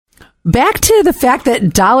back to the fact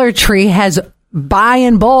that Dollar Tree has buy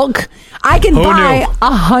in bulk. I can buy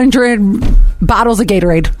 100 bottles of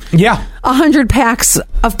Gatorade. Yeah. 100 packs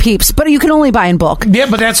of Peeps, but you can only buy in bulk. Yeah,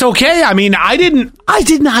 but that's okay. I mean, I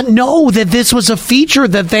did not know that this was a feature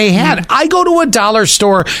that they had. I go to a dollar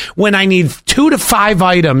store when I need 2 to 5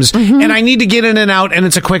 items and I need to get in and out and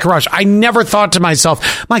it's a quick rush. I never thought to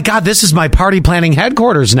myself, my God, this is my party planning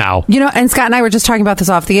headquarters now. You know, and Scott and I were just talking about this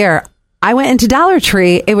off the air. I went into Dollar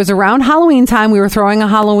Tree. It was around Halloween time. We were throwing a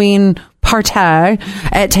Halloween party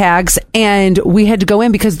at Tags, and we had to go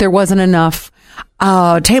in because there wasn't enough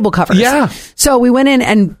table covers. Yeah. So we went in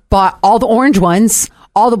and bought all the orange ones,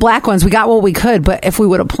 all the black ones. We got what we could, but if we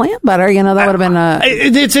would have planned better, you know, that would have been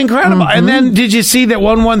it's incredible. And then did you see that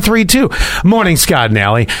 1132? Morning, Scott and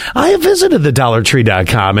Allie. I have visited the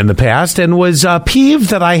DollarTree.com in the past and was peeved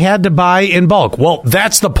that I had to buy in bulk. Well,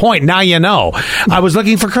 that's the point. Now you know. I was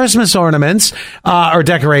looking for Christmas ornaments or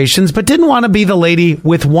decorations, but didn't want to be the lady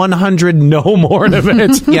with 100 no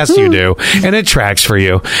ornaments. Yes, you do. And it tracks for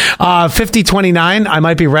you. 5029, I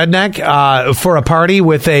might be redneck for a party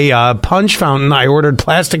with a punch fountain. I ordered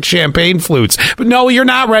plastic champagne flutes. But no, you're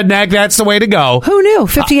not redneck. That's the way to go. Who knew?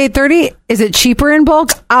 5830, is it cheaper in bulk?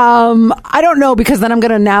 I don't know, because then I'm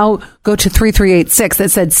going to now go to 3386 that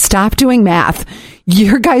said, stop doing math.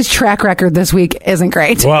 Your guys' track record this week isn't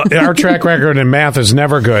great. Well, our track record in math is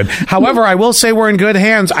never good. However, I will say we're in good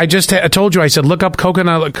hands. I just told you, I said, look up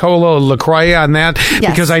coconut cola LaCroix on that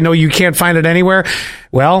because I know you can't find it anywhere.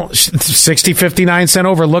 Well, 60.59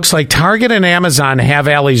 over. Looks like Target and Amazon have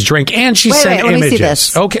Allie's drink, and she sent images. Let me see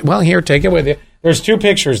this. Okay, well, here, take it with you. There's 2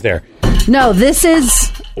 pictures there. No, this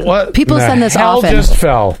is... What? People send this hell often. Just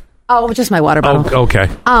fell. Oh, just my water bottle. Oh, okay.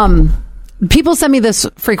 People send me this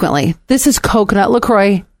frequently. This is coconut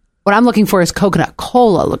LaCroix. What I'm looking for is coconut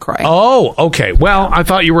cola LaCroix. Oh, okay. Well, I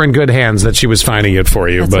thought you were in good hands that she was finding it for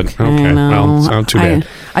you, but okay. Well, it's not too bad.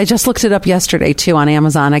 I just looked it up yesterday, too, on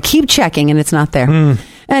Amazon. I keep checking, and it's not there.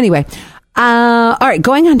 Anyway, all right,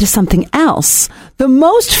 going on to something else. The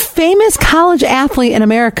most famous college athlete in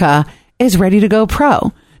America is ready to go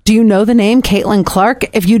pro. Do you know the name Caitlin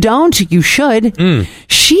Clark? If you don't, you should.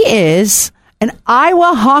 She is an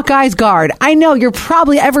Iowa Hawkeyes guard. I know you're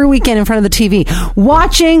probably every weekend in front of the TV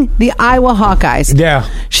watching the Iowa Hawkeyes. Yeah.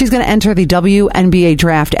 She's going to enter the WNBA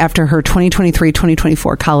draft after her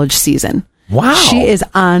 2023-2024 college season. Wow. She is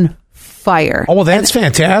on fire. Oh, that's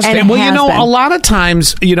fantastic. Well, you know, a lot of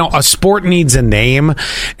times, you know, a sport needs a name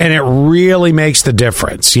and it really makes the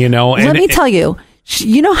difference, you know. Let me tell you,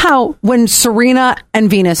 you know how when Serena and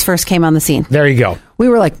Venus first came on the scene? There you go. We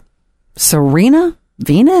were like, Serena?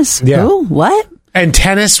 Venus? Yeah. Who? What? And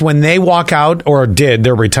tennis, when they walk out, or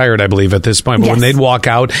they're retired, I believe, at this point, but when they'd walk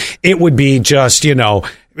out, it would be just, you know,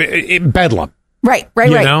 bedlam. Right. You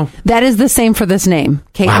know? That is the same for this name,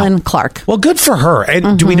 Caitlin Clark. Well, good for her.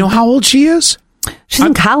 And do we know how old she is? She's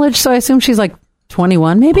in college, so I assume she's like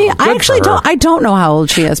 21, maybe. I actually don't know how old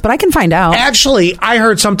she is, but I can find out. Actually, I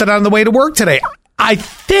heard something on the way to work today. I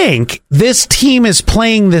think this team is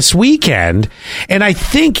playing this weekend, and I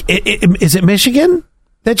think is it Michigan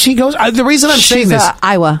that she goes? The reason I'm saying this,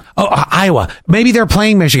 Iowa. Oh, Iowa. Maybe they're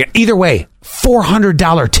playing Michigan. Either way,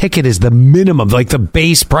 $400 ticket is the minimum, like the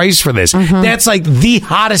base price for this. That's like the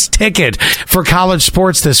hottest ticket for college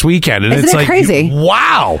sports this weekend, and it's like crazy.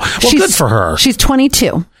 Wow. Well, good for her. She's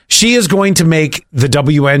 22. She is going to make the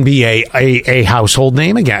WNBA a household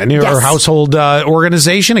name again, or household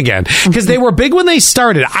organization again, because they were big when they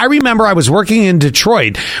started. I remember I was working in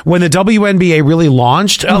Detroit when the WNBA really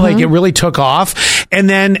launched, like it really took off, and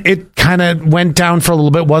then it kind of went down for a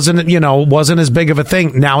little bit. Wasn't as big of a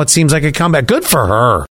thing. Now it seems like a comeback. Good for her.